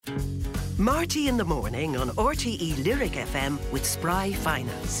Marty in the morning on RTE Lyric FM with Spry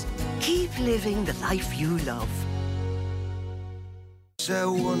Finance. Keep living the life you love. I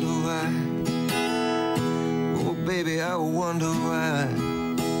wonder why. Oh, baby, I wonder why.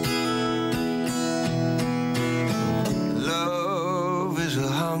 Love is a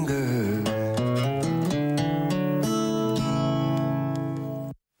hunger.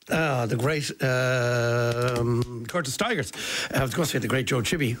 The great Curtis Tigers. I was going to say the great Joe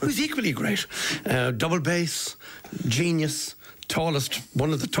Csibi, who's equally great. Double bass, genius, one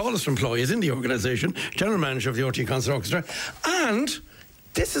of the tallest employees in the organisation, general manager of the RTE Concert Orchestra, and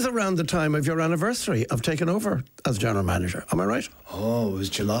this is around the time of your anniversary of taking over as general manager. Am I right? Oh, it was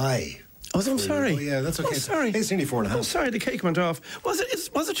July. Oh, I'm sorry. Oh, yeah, that's okay. Oh, sorry. It's nearly 4.5. Oh, sorry, the cake went off. Was it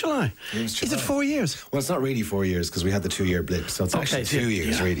July? It was July. Is it 4 years? Well, it's not really 4 years because we had the 2-year blip, so it's actually 2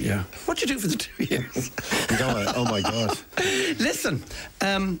 years, really. Yeah. What'd you do for the 2 years? Oh, my God. Listen,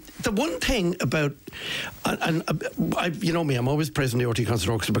 the one thing about... you know me, I'm always praising the RTE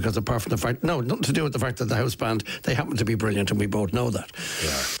Concert Orchestra because apart from the fact... No, nothing to do with the fact that the house band, they happen to be brilliant and we both know that.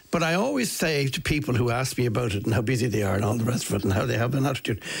 Yeah. But I always say to people who ask me about it and how busy they are and all the rest of it and how they have an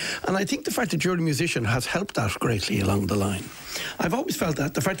attitude, and I think the fact that you're a musician has helped that greatly along the line. I've always felt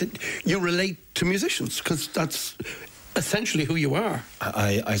that, the fact that you relate to musicians, because that's essentially who you are.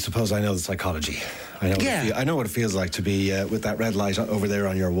 I suppose I know the psychology. I know what it feels like to be with that red light over there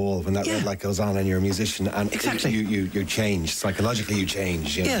on your wall when that red light goes on and you're a musician and exactly. you change. Psychologically you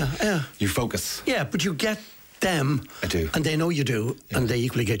change. You know? You focus. Yeah, but you get them. I do. And they know you do, and they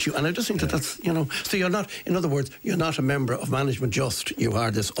equally get you. And I just think that that's, so you're not, in other words, you're not a member of management just, you are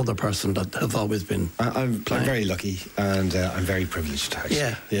this other person that have always been I'm very lucky, and I'm very privileged,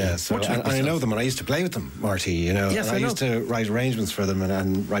 actually. Yeah. So, and I know them, and I used to play with them, Marty, Yes, and I used to write arrangements for them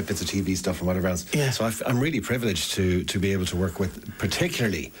and write bits of TV stuff and whatever else. Yeah. So I'm really privileged to be able to work with,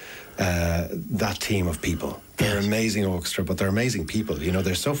 particularly, that team of people. They're an amazing orchestra, but they're amazing people.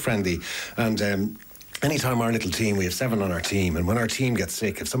 They're so friendly, and anytime our little team, we have 7 on our team, and when our team gets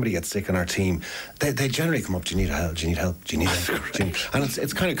sick, if somebody gets sick on our team, they generally come up, do you need help? Do you need help? Do you need help? And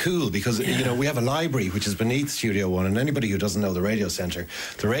it's kind of cool because, we have a library which is beneath Studio One, and anybody who doesn't know the radio centre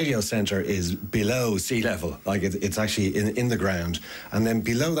is below sea level. Like it's actually in the ground. And then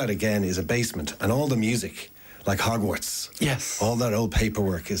below that again is a basement, and all the music, like Hogwarts. Yes. All that old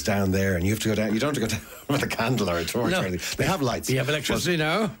paperwork is down there, and you have to go down. You don't have to go down with a candle or a torch or anything. They have lights. We have electricity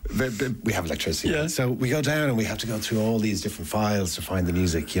now. We have electricity. Yeah. So we go down and we have to go through all these different files to find the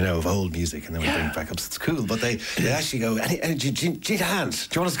music, of old music, and then we bring it back up. So it's cool, but they actually go, do you need a hand?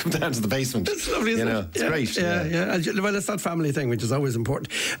 Do you want us to come down to the basement? That's lovely, isn't it? It's great. Yeah. Well, it's that family thing, which is always important.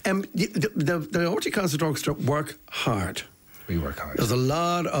 The RTE Concert Orchestra work hard. We work hard. There's a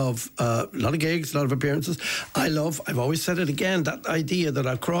lot of gigs, a lot of appearances. I've always said it again, that idea that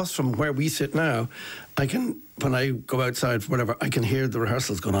across from where we sit now, when I go outside, whatever, I can hear the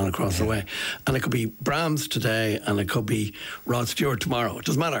rehearsals going on across the way. And it could be Brahms today and it could be Rod Stewart tomorrow. It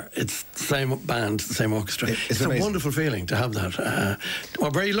doesn't matter. It's the same band, the same orchestra. It's a wonderful feeling to have that. We're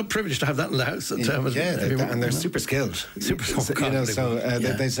very privileged to have that in the house. And they're super skilled. Super skilled.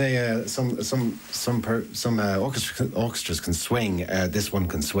 They say some orchestras can swing. This one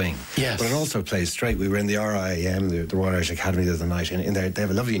can swing. Yes. But it also plays straight. We were in the RIAM, the Royal Irish Academy, the other night. In there, they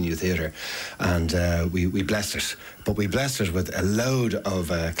have a lovely new theatre. And we blessed it. But we blessed it with a load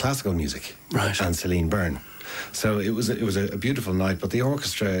of classical music. Right. And Celine Byrne. So it was a beautiful night. But the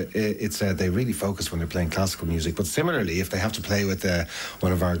orchestra, they really focus when they're playing classical music. But similarly, if they have to play with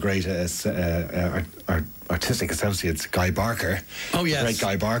one of our great artistic associates, Guy Barker. Oh yes, great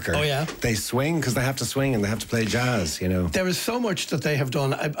Guy Barker. Oh yeah, they swing because they have to swing and they have to play jazz. There is so much that they have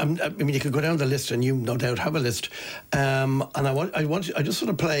done. I mean, you could go down the list, and you no doubt have a list. And I just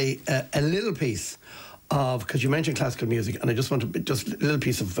want to play a little piece of, because you mentioned classical music, and I just want to just a little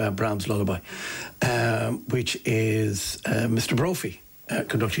piece of Brahms' Lullaby, which is Mr. Brophy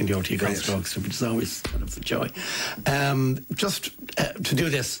conducting the RTE Concert Orchestra, which is always kind of a joy. Just to do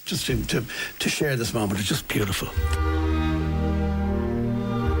this, just to share this moment, it's just beautiful.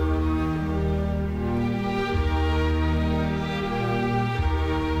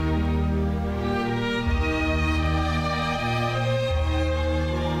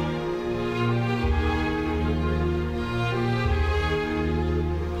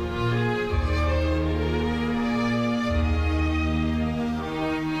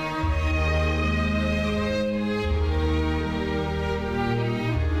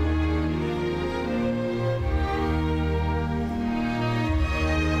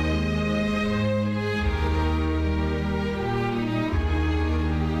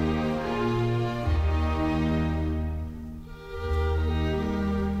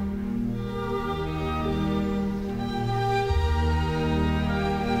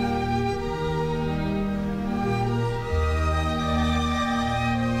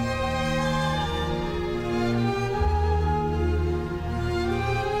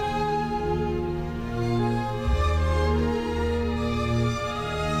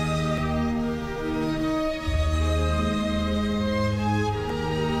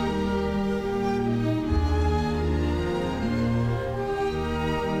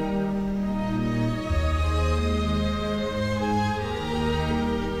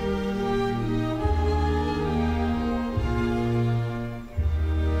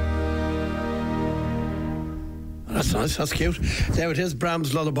 That's nice. That's cute. There it is,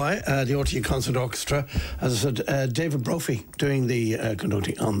 Brahms' Lullaby, the RTE Concert Orchestra. As I said, David Brophy doing the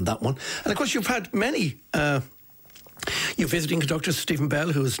conducting on that one. And of course, you've had many. You're visiting conductor Stephen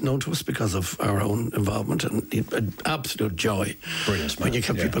Bell, who is known to us because of our own involvement, and an absolute joy. Brilliant, man. When you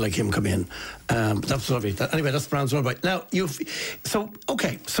have people like him come in. That's lovely. Anyway, that's Brahms' Lullaby. Now, so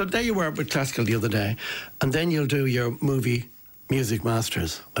there you were with classical the other day, and then you'll do your Music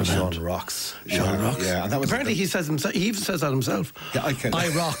Masters event. Sean rocks. Sean rocks. Yeah, and that was apparently he says himself. He even says that himself. Yeah, I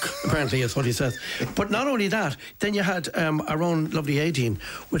rock. Apparently, is what he says. But not only that, then you had our own lovely Aideen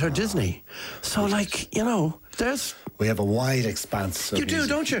with her Disney. So, we have a wide expanse. You do, music.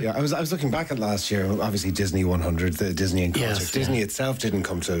 Don't you? Yeah, I was looking back at last year. Obviously, Disney 100, the Disney in concert. Yes, Disney itself didn't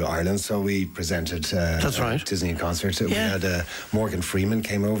come to Ireland, so we presented. That's right. Disney in concert. Yeah. We had Morgan Freeman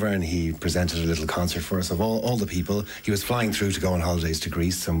came over and he presented a little concert for us of all the people. He was flying through to go on holidays to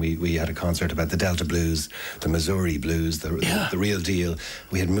Greece, and we had a concert about the Delta Blues, the Missouri Blues, the real deal.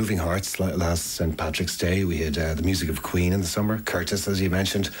 We had Moving Hearts last St. Patrick's Day. We had the music of Queen in the summer. Curtis, as you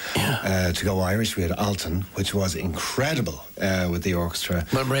mentioned. Yeah. To go Irish, we had Alton, which was incredible with the orchestra.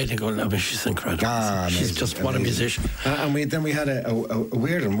 Well, I'm ready to go now, but she's incredible. She's just what a musician. And we had a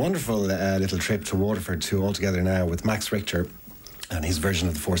weird and wonderful little trip to Waterford to All Together Now with Max Richter and his version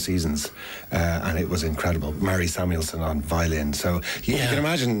of the Four Seasons, and it was incredible. Mary Samuelson on violin. So you can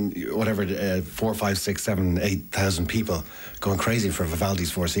imagine 4, 5, 6, 7, 8,000 people going crazy for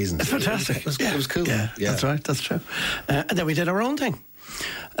Vivaldi's Four Seasons. It's fantastic. It was cool. Yeah, that's right. That's true. And then we did our own thing.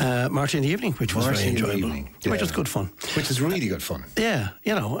 Marty in the Evening, which was very enjoyable. Which was good fun. Which is really good fun. Yeah,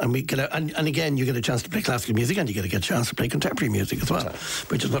 and we get and again, you get a chance to play classical music, and you get a chance to play contemporary music as well,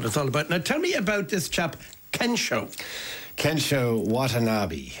 which is what it's all about. Now, tell me about this chap, Kensho. Kensho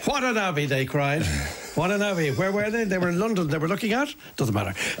Watanabe. Watanabe, they cried. Watanabe. Where were they? They were in London. They were looking at? Doesn't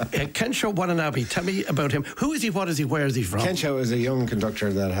matter. Kensho Watanabe. Tell me about him. Who is he? What is he? Where is he from? Kensho is a young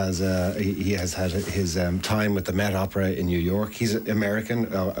conductor that has he has had his time with the Met Opera in New York. He's American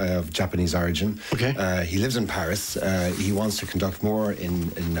of Japanese origin. Okay. He lives in Paris. He wants to conduct more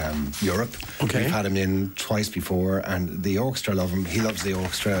in Europe. Okay. We've had him in twice before, and the orchestra love him. He loves the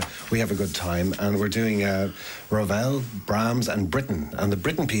orchestra. We have a good time, and we're doing Ravel, Brahms, and Britain. And the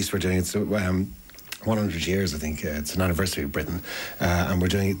Britain piece we're doing, it's 100 years, I think. It's an anniversary of Britain. And we're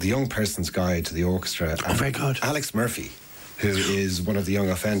doing The Young Person's Guide to the Orchestra. Oh, very good. Alex Murphy, who is one of the young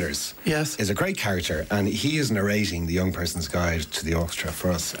offenders, is a great character, and he is narrating The Young Person's Guide to the Orchestra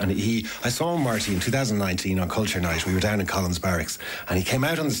for us. And I saw Marty in 2019 on Culture Night. We were down in Collins Barracks, and he came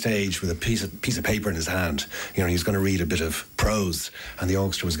out on the stage with a piece of paper in his hand. He was going to read a bit of prose, and the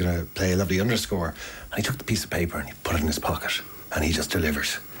orchestra was going to play a lovely underscore. And he took the piece of paper and he put it in his pocket, and he just delivered.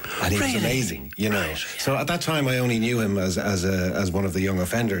 And he was amazing, Right. So at that time, I only knew him as one of the young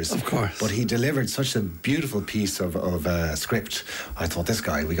offenders. Of course. But he delivered such a beautiful piece of script. I thought, this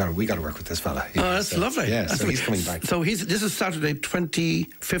guy, we got to work with this fella. That's lovely. Yeah, so he's coming back. So this is Saturday,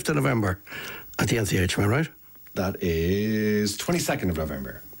 25th of November at the NCH, am I right? That is 22nd of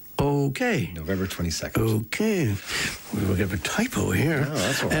November. Okay. November 22nd. Okay. We will get a typo here. Oh,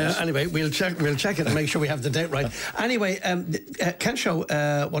 that's all right. Anyway, we'll check it and make sure we have the date right. Anyway, Kensho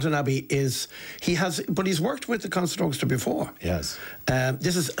Watanabe but he's worked with the concert orchestra before. Yes.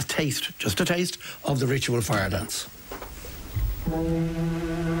 This is just a taste of the ritual fire dance.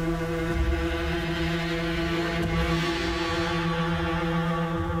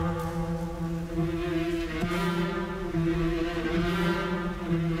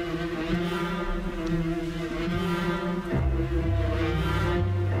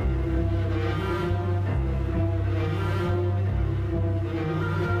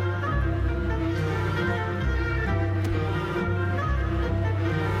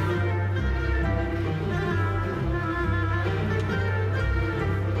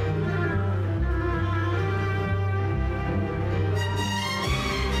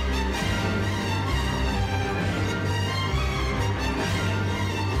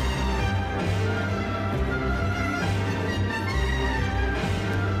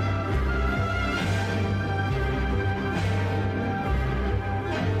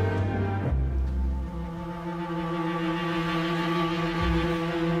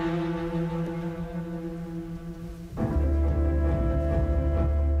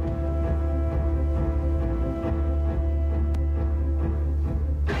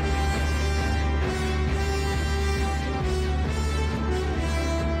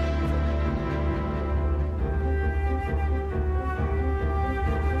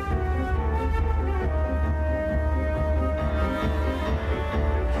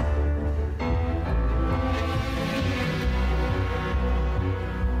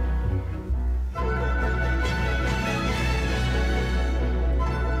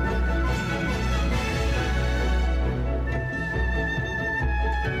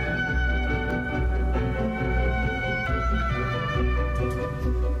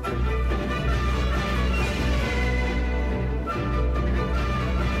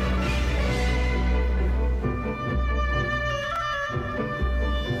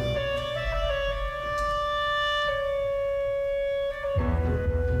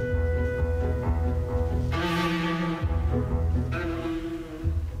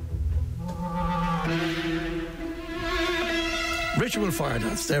 Ritual Fire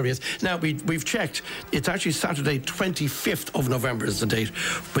Dance. There he is. Now, we've checked. It's actually Saturday, 25th of November is the date,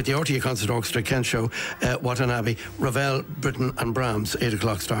 with the RTE Concert Orchestra, Ken Show, Watanabe, Ravel, Britten and Brahms, 8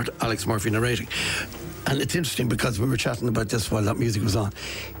 o'clock start, Alex Murphy narrating. And it's interesting because we were chatting about this while that music was on.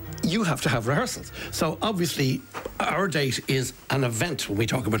 You have to have rehearsals. So obviously our date is an event when we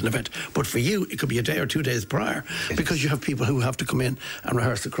talk about an event, but for you it could be a day or 2 days prior, because you have people who have to come in and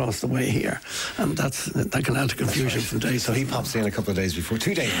rehearse across the way here, and that can add to confusion from days. So he pops in a couple of days before,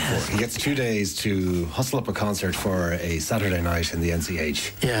 2 days before. He gets 2 days to hustle up a concert for a Saturday night in the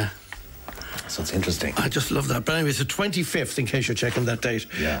NCH. Yeah. So it's interesting. I just love that. But anyway, it's the 25th, in case you're checking that date.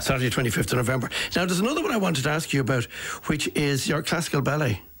 Yeah. Saturday, 25th of November. Now, there's another one I wanted to ask you about, which is your classical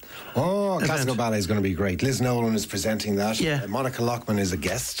ballet. Oh, event. classical ballet is going to be great. Liz Nolan is presenting that. Yeah. Monica Lockman is a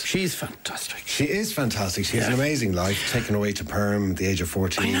guest. She's fantastic. She is fantastic. She has an amazing life, taken away to Perm at the age of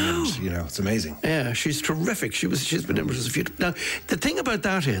 14. I know. And, it's amazing. Yeah, she's terrific. She's been in with us a few. Now, the thing about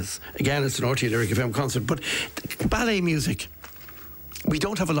that is, again, it's an RTE Lyric FM concert, but ballet music, we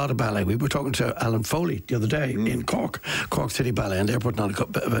don't have a lot of ballet. We were talking to Alan Foley the other day in Cork City Ballet, and they're putting on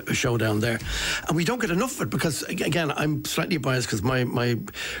a show down there. And we don't get enough of it because, again, I'm slightly biased because my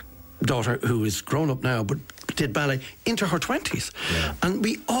daughter, who is grown up now, but did ballet into her 20s. Yeah. And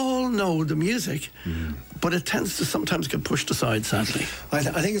we all know the music, but it tends to sometimes get pushed aside, sadly. I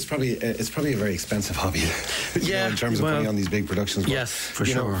think it's probably a very expensive hobby. In terms of putting on these big productions. But, yes, for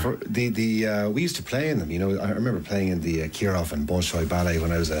sure. We used to play in them. I remember playing in the Kirov and Bolshoi Ballet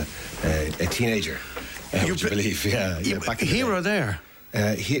when I was a teenager. Would you believe? Yeah. Back in the here day. or there?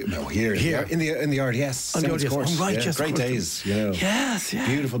 Here in the RDS. On the RDS. Course. Oh, right, yeah, yes, great days. Yes, yeah.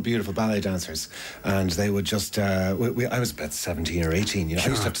 Beautiful ballet dancers, and they would just. I was about 17 or 18. Sure. I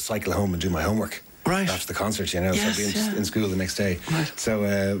used to have to cycle home and do my homework. Right. After the concert, yes, so I'd be in school the next day. Right.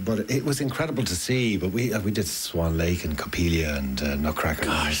 So, but it was incredible to see. But we did Swan Lake and Copelia and Nutcracker.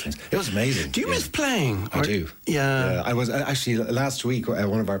 And those things. It was amazing. Do you miss playing? I do. Yeah. I was actually last week.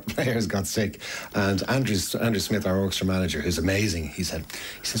 One of our players got sick, and Andrew Smith, our orchestra manager, who's amazing. He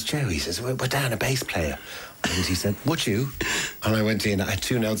says, Joe, we're down a bass player. And he said, would you? And I went in. I had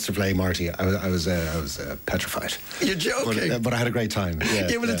 2 notes to play, Marty. I was petrified. You're joking. But I had a great time. Yeah,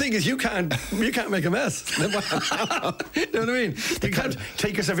 but the thing is, you can't make a mess. You know what I mean? You can't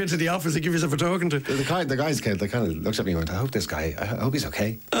take yourself into the office and give yourself a talking to. The guys they kind of looked at me and went, I hope he's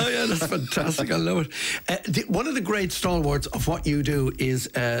okay. Oh yeah, that's fantastic. I love it. One of the great stalwarts of what you do is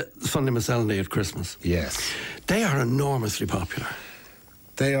Sunday Miscellany at Christmas. Yes. They are enormously popular.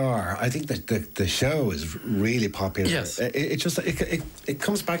 They are. I think that the show is really popular. Yes. It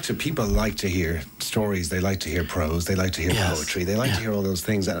comes back to people like to hear stories. They like to hear prose. They like to hear poetry. They like to hear all those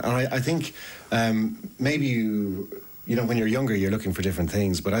things. And I think maybe when you're younger, you're looking for different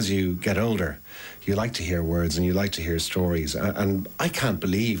things. But as you get older, you like to hear words and you like to hear stories. And I can't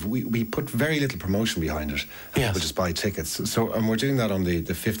believe we put very little promotion behind it. Yes. People just buy tickets. And we're doing that on the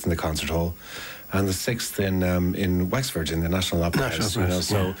 5th in the concert hall. And the 6th in Wexford in the National Opera House.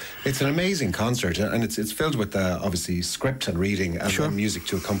 So it's an amazing concert, and it's filled with obviously script and reading and music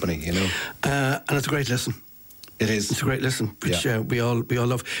to accompany. And it's a great listen. It is. It's a great listen, which we all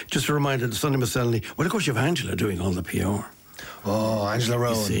love. Just a reminder, the Sunday Miscellany. Well, of course, you have Angela doing all the PR. Oh, Angela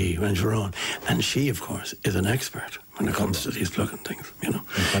Rowan. You see, Angela Rowan, and she, of course, is an expert when it comes to these plugging things.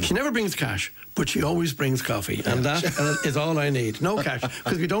 She never brings cash, but she always brings coffee, and that is all I need. No cash,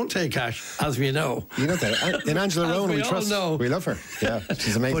 because we don't take cash, as we know. You know that in Angela Rowan, we trust. Know. We love her. Yeah,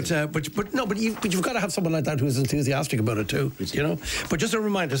 she's amazing. But you've got to have someone like that who's enthusiastic about it too. But just a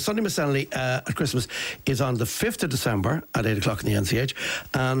reminder, Sunday Miscellany at Christmas is on the 5th of December at 8 o'clock in the NCH,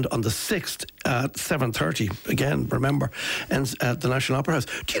 and on the 6th at 7:30. Again, remember, and at the National Opera House.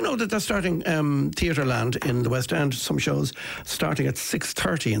 Do you know that they're starting Theatreland in the West End? Some shows starting at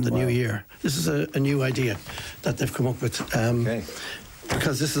 6:30 in the new year. This is a new idea that they've come up with.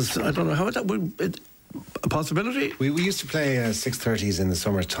 Because this is, I don't know how that would. A possibility. We used to play 6:30s in the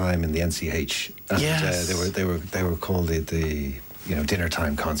summertime in the NCH. And, yes. They were called the dinner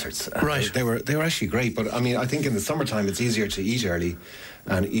time concerts. Right. They were actually great, but I mean, I think in the summertime it's easier to eat early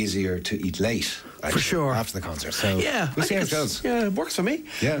and easier to eat late. Actually, for sure. After the concert. So we'll see how it goes. Yeah, it works for me.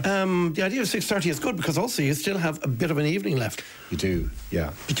 Yeah. The idea of 6:30 is good because also you still have a bit of an evening left. You do,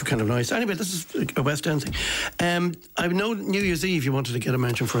 yeah. Which is kind of nice. Anyway, this is a West End thing. I know New Year's Eve you wanted to get a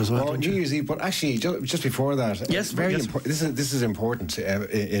mention for as well. Oh, New Year's Eve, but actually just before that, yes, very important. This is important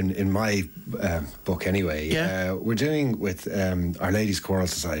in my book anyway. Yeah. We're doing with Our Ladies Choral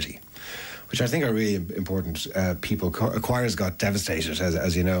Society. which I think are really important. Choirs got devastated,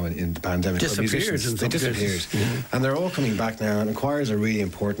 as you know, in the pandemic. Disappeared. They disappeared. And they're all coming back now, and choirs are really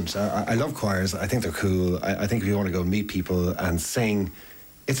important. I love choirs. I think they're cool. I think if you want to go meet people and sing,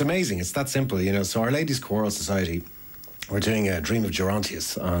 it's amazing. It's that simple, you know. So Our Ladies Choral Society, we're doing a Dream of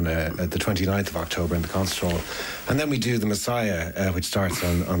Gerontius on the 29th of October in the concert hall. And then we do the Messiah, which starts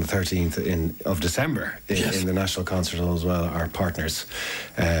on the 13th of December in the National Concert Hall as well. Our partners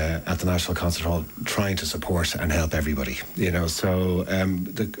at the National Concert Hall trying to support and help everybody, you know. So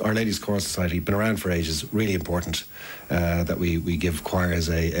Our Ladies Choral Society, been around for ages, really important that we give choirs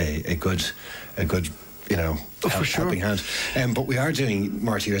a good you know, helping hand. But we are doing,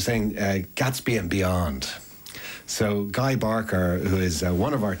 Marty, you're saying Gatsby and Beyond. So Guy Barker, who is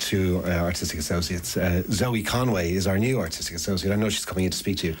one of our two artistic associates, Zoe Conway is our new artistic associate. I know she's coming in to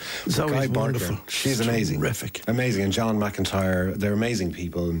speak to you. Zoe's Guy Barker, wonderful. She's amazing. Terrific. Amazing. And John McIntyre, they're amazing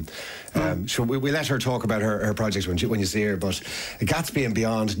people. So we let her talk about her project when you see her. But Gatsby and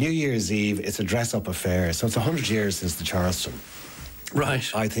Beyond, New Year's Eve, it's a dress-up affair. So it's 100 years since the Charleston. Right.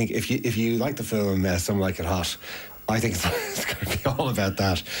 I think if you like the film Some Like It Hot, I think it's going to be all about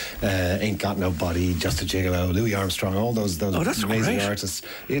that. Ain't Got No Body, Just a Gigolo, Louis Armstrong, all those amazing great. artists.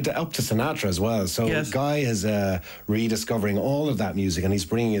 Up to Sinatra as well. So Guy is rediscovering all of that music, and he's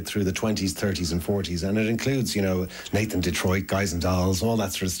bringing it through the 20s, 30s and 40s. And it includes, you know, Nathan Detroit, Guys and Dolls, all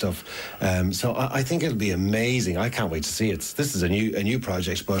that sort of stuff. So I think it'll be amazing. I can't wait to see it. This is a new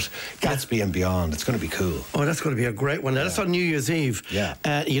project, but Gatsby and Beyond, it's going to be cool. Oh, that's going to be a great one. That's on New Year's Eve. Yeah.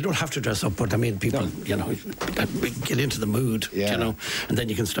 You don't have to dress up, but I mean, people, you know, get into the mood, you know, and then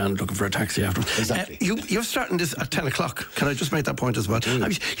you can stand looking for a taxi afterwards. Exactly. You're starting this at 10 o'clock. Can I just make that point as well?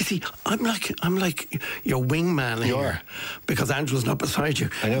 You see, I'm like your wingman here, because Angela's not beside you.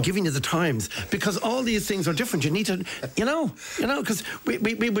 I know. Giving you the times, because all these things are different. You need to, you know, because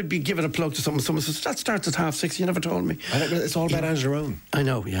we would be giving a plug to someone says, that starts at 6:30. You never told me. It's all about Angela Rowan. I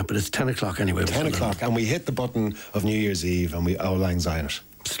know, yeah, but it's 10 o'clock anyway. 10 o'clock, and we hit the button of New Year's Eve, and we Auld Lang Syne it.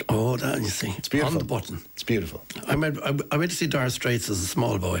 Oh, that, you see, it's beautiful. On the button. It's beautiful. I went to see Dire Straits as a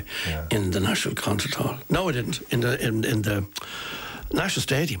small boy in the National Concert Hall. No, I didn't. In the National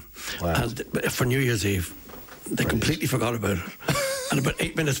Stadium. Wow. And for New Year's Eve, they completely forgot about it. And about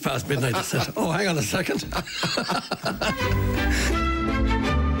 8 minutes past midnight, they said, "Oh, hang on a second."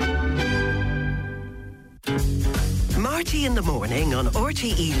 Marty in the morning on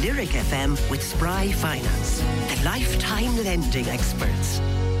RTE Lyric FM with Spry Finance, the lifetime lending experts.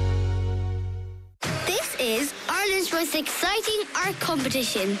 This is Ireland's most exciting art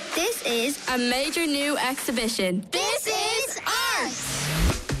competition. This is a major new exhibition. This is art!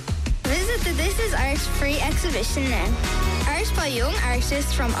 Visit the This is Art free exhibition now. Art by young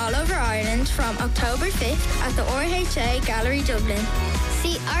artists from all over Ireland from October 5th at the RHA Gallery Dublin.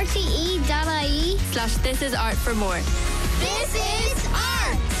 See rte.ie/thisisart for more. This is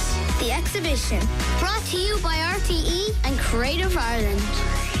art! The exhibition, brought to you by RTE and Creative Ireland.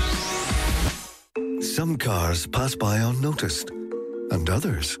 Some cars pass by unnoticed, and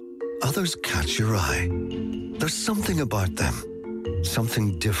others catch your eye. There's something about them,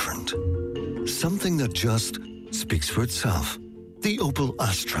 something different, something that just speaks for itself. The Opel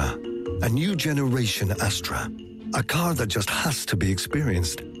Astra, a new generation Astra, a car that just has to be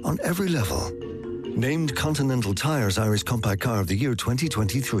experienced on every level. Named Continental Tire's Irish Compact Car of the Year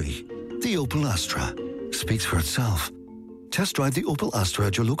 2023, the Opel Astra speaks for itself. Test drive the Opel Astra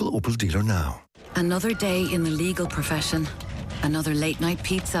at your local Opel dealer now. Another day in the legal profession. Another late-night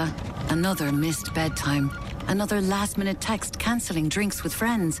pizza. Another missed bedtime. Another last-minute text cancelling drinks with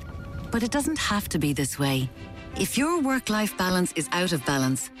friends. But it doesn't have to be this way. If your work-life balance is out of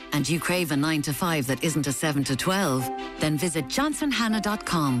balance and you crave a 9 to 5 that isn't a 7 to 12, then visit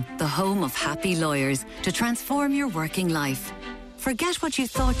johnsonhanna.com, the home of happy lawyers, to transform your working life. Forget what you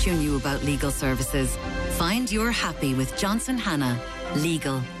thought you knew about legal services. Find your happy with Johnson Hanna.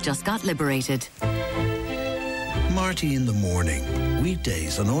 Legal just got liberated. Marty in the morning,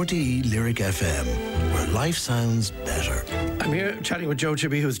 weekdays on RTE Lyric FM, where life sounds better. I'm here chatting with Joe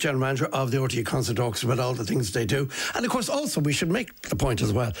Csibi, who's General Manager of the RTE Concert Orchestra, about all the things they do. And of course, also, we should make the point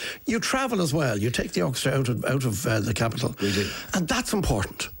as well, you travel as well. You take the orchestra out of the capital. We do. And that's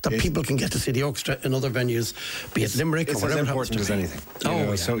important, that people can get to see the orchestra in other venues, be it Limerick or whatever. It's as important as anything.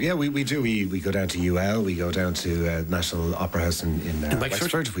 So, we do. We go down to UL, we go down to National Opera House in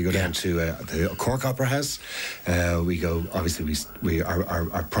Wexford. We go down to the Cork Opera House. We go, obviously,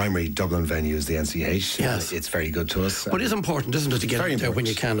 our primary Dublin venue is the NCH. Yes. It's very good to us. But it's important, isn't it, to get out there when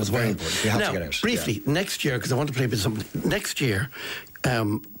you can as well. Very important. You have to get out. Briefly, next year, because I want to play with something. Next year,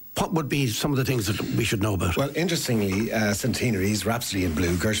 what would be some of the things that we should know about? Well, interestingly, Centenary's Rhapsody in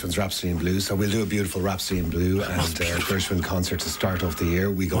Blue, Gershwin's Rhapsody in Blue. So we'll do a beautiful Rhapsody in Blue and Gershwin concert to start off the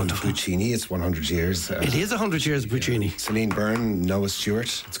year. We go into Puccini. It's 100 years. It is 100 years of Puccini. Celine Byrne, Noah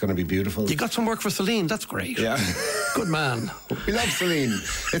Stewart. It's going to be beautiful. You got some work for Celine. That's great. Yeah. Good man. We love Celine.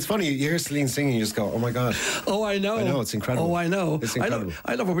 It's funny, you hear Celine singing, you just go, oh my God. Oh, I know. I know, it's incredible. Oh, I know. It's incredible.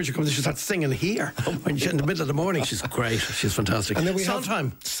 I love when she comes and she starts singing here. When she's in the middle of the morning, she's great. She's fantastic. And then we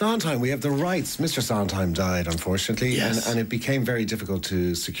Sondheim. Sondheim, we have the rights. Mr. Sondheim died, unfortunately. Yes. And it became very difficult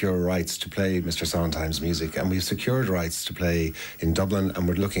to secure rights to play Mr. Sondheim's music. And we've secured rights to play in Dublin, and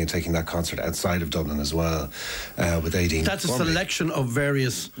we're looking at taking that concert outside of Dublin as well, with Aideen. That's a selection of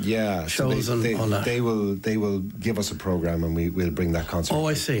various shows so and all that. They will give us a programme, and we'll bring that concert. Oh,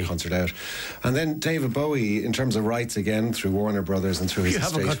 I see. Concert out. And then David Bowie, in terms of rights, again, through Warner Brothers and through his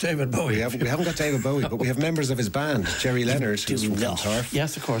estate. You haven't got David Bowie. We haven't got David Bowie, but we have members of his band. Jerry Leonard, who's from Clontarf.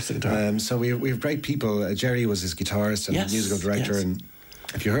 Yes, of course, the guitar. So we have great people. Jerry was his guitarist and musical director, and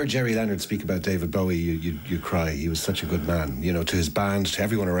if you heard Jerry Leonard speak about David Bowie, you'd cry. He was such a good man, to his band, to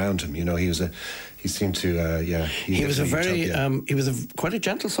everyone around him. He seemed to, he was quite a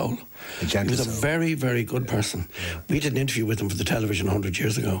gentle soul. He was a very, very good person. Yeah. We did an interview with him for the television 100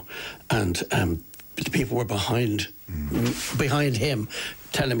 years ago, and the people were behind him,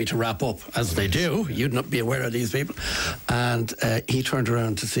 telling me to wrap up, as they do. You'd not be aware of these people. And he turned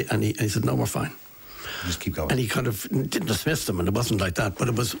around to see, and he said, "No, we're fine. Just keep going." And he kind of didn't dismiss them, and it wasn't like that, but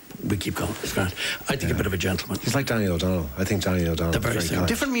it was, we keep going. It's grand. I think a bit of a gentleman. He's like Danny O'Donnell. I think Danny O'Donnell is very kind.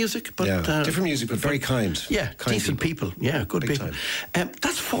 Different music, but... different music, but very kind. Yeah, kind decent people. Yeah, good Big people.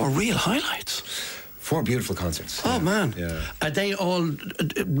 That's 4 real highlights. 4 beautiful concerts. Oh, man. Yeah. Are they all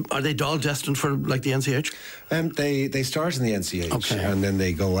destined for, like, the NCH? They start in the NCH, and then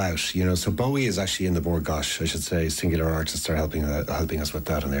they go out, So Bowie is actually in the Bord Gáis, I should say. Singular Artists are helping us with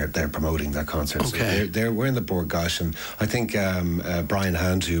that, and they're promoting that concert. Okay. So we're in the Bord Gáis, and I think Brian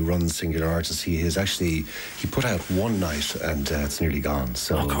Hand, who runs Singular Artists, he put out one night, and it's nearly gone.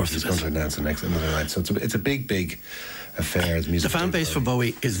 So of course he's going to announce another night. So it's a big affair. The fan base for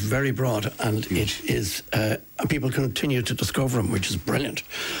Bowie is very broad, and it is, and people continue to discover him, which is brilliant.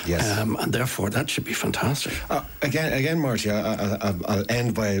 Yes. And therefore, that should be fantastic. Again, Marty, I'll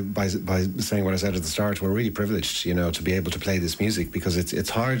end by saying what I said at the start. We're really privileged, to be able to play this music, because it's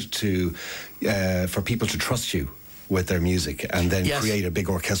hard for people to trust you with their music and then create a big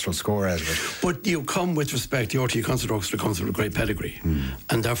orchestral score out of it. But you come with respect. The RTE Concert Orchestra comes with a great pedigree,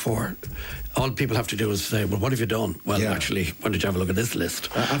 and therefore all people have to do is say, well, what have you done? Well, actually, why don't you have a look at this list?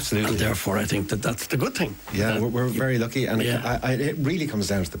 Absolutely. And therefore I think that's the good thing. Yeah, we're very lucky, and it really comes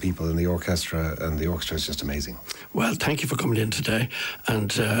down to the people in the orchestra, and the orchestra is just amazing. Well, thank you for coming in today, and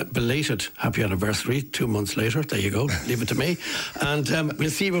belated happy anniversary 2 months later. There you go. Leave it to me. And we'll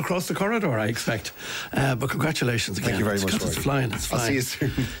see you across the corridor, I expect. But congratulations again. Thank you very much. It's flying. It's flying. I'll see you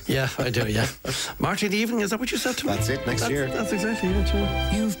soon. Yeah, I do, yeah. Marty in the evening, is that what you said to me? That's it, next year. That's exactly it,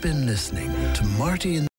 yeah. You've been listening to Marty in